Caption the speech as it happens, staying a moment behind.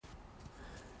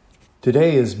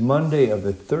Today is Monday of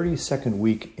the 32nd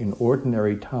week in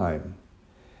Ordinary Time,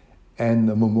 and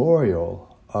the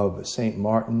memorial of St.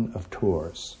 Martin of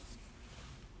Tours.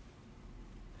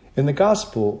 In the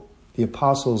Gospel, the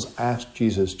apostles asked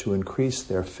Jesus to increase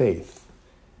their faith,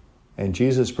 and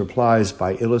Jesus replies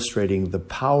by illustrating the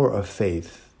power of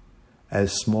faith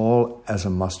as small as a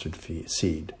mustard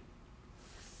seed.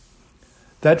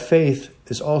 That faith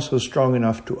is also strong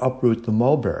enough to uproot the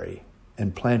mulberry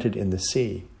and plant it in the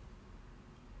sea.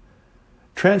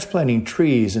 Transplanting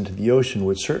trees into the ocean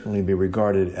would certainly be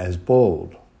regarded as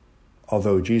bold,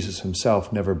 although Jesus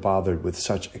himself never bothered with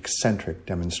such eccentric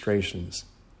demonstrations.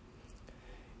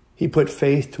 He put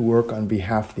faith to work on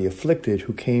behalf of the afflicted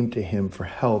who came to him for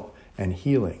help and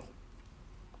healing.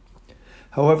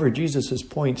 However, Jesus'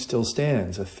 point still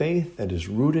stands. A faith that is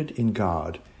rooted in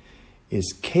God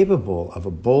is capable of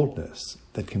a boldness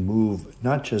that can move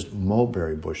not just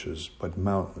mulberry bushes, but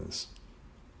mountains.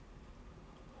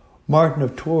 Martin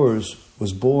of Tours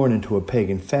was born into a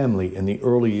pagan family in the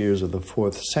early years of the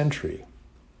 4th century.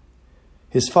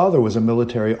 His father was a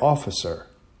military officer,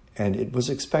 and it was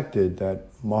expected that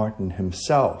Martin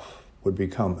himself would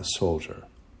become a soldier.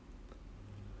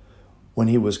 When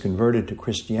he was converted to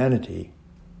Christianity,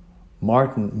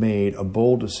 Martin made a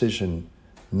bold decision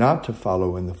not to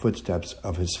follow in the footsteps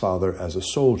of his father as a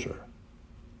soldier.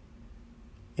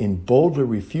 In boldly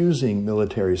refusing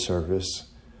military service,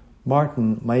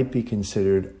 Martin might be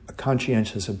considered a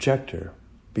conscientious objector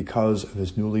because of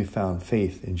his newly found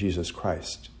faith in Jesus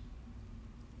Christ.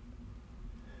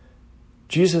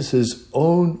 Jesus'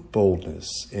 own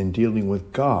boldness in dealing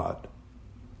with God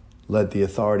led the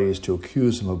authorities to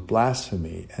accuse him of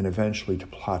blasphemy and eventually to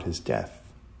plot his death.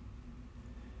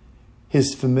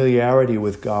 His familiarity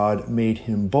with God made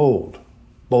him bold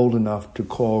enough to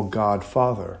call God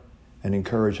Father and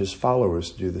encourage his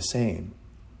followers to do the same.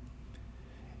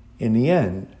 In the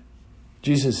end,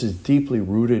 Jesus' deeply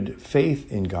rooted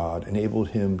faith in God enabled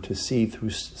him to see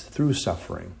through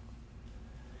suffering.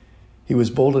 He was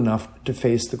bold enough to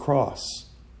face the cross.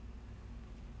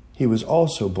 He was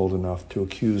also bold enough to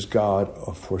accuse God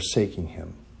of forsaking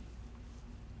him.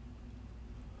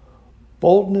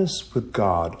 Boldness with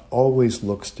God always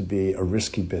looks to be a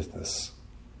risky business,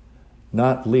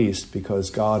 not least because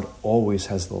God always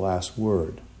has the last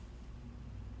word.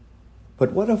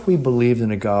 But what if we believed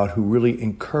in a God who really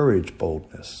encouraged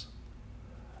boldness?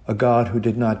 A God who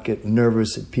did not get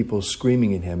nervous at people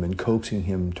screaming at him and coaxing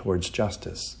him towards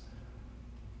justice.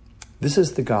 This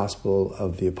is the gospel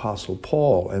of the Apostle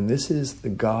Paul, and this is the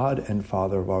God and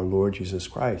Father of our Lord Jesus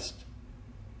Christ.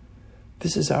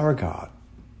 This is our God.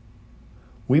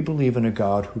 We believe in a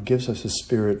God who gives us a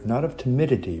spirit not of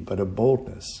timidity, but of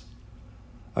boldness.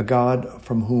 A God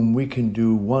from whom we can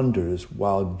do wonders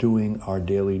while doing our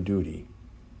daily duty.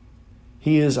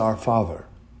 He is our Father,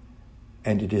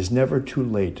 and it is never too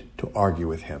late to argue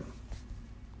with him.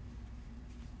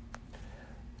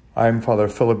 I'm Father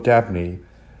Philip Dabney,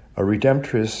 a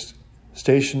Redemptorist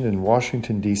stationed in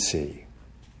Washington, D.C.